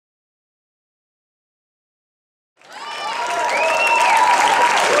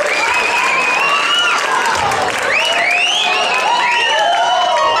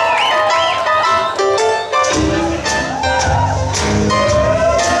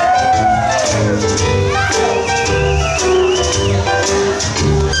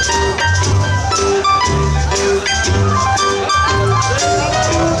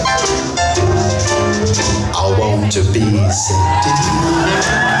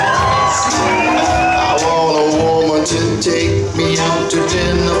to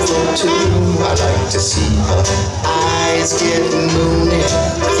dinner for two. I like to see her eyes getting moony,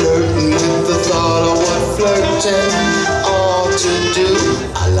 flirting with the thought of what flirting ought to do.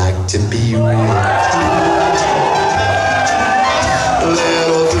 I like to be real cool.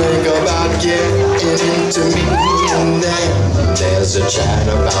 Little think about getting into me, and then there's a chat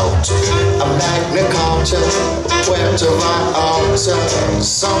about a Magna Carta, where to my altar,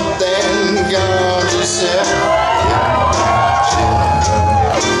 something God just said.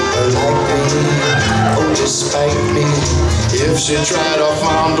 Like me, oh despite me, if she tried to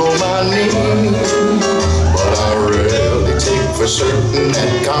fondle my knee. But I really take for certain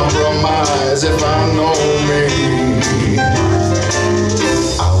that compromise if I know me.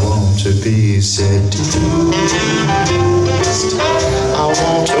 I want to be seduced. I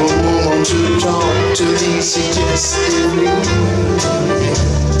want a woman to talk to me suggestively.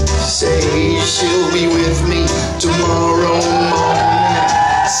 Say she'll be with me tomorrow morning,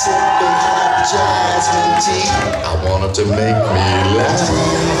 sipping hot jasmine tea. I want her to make me laugh,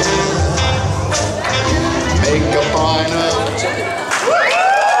 make a point of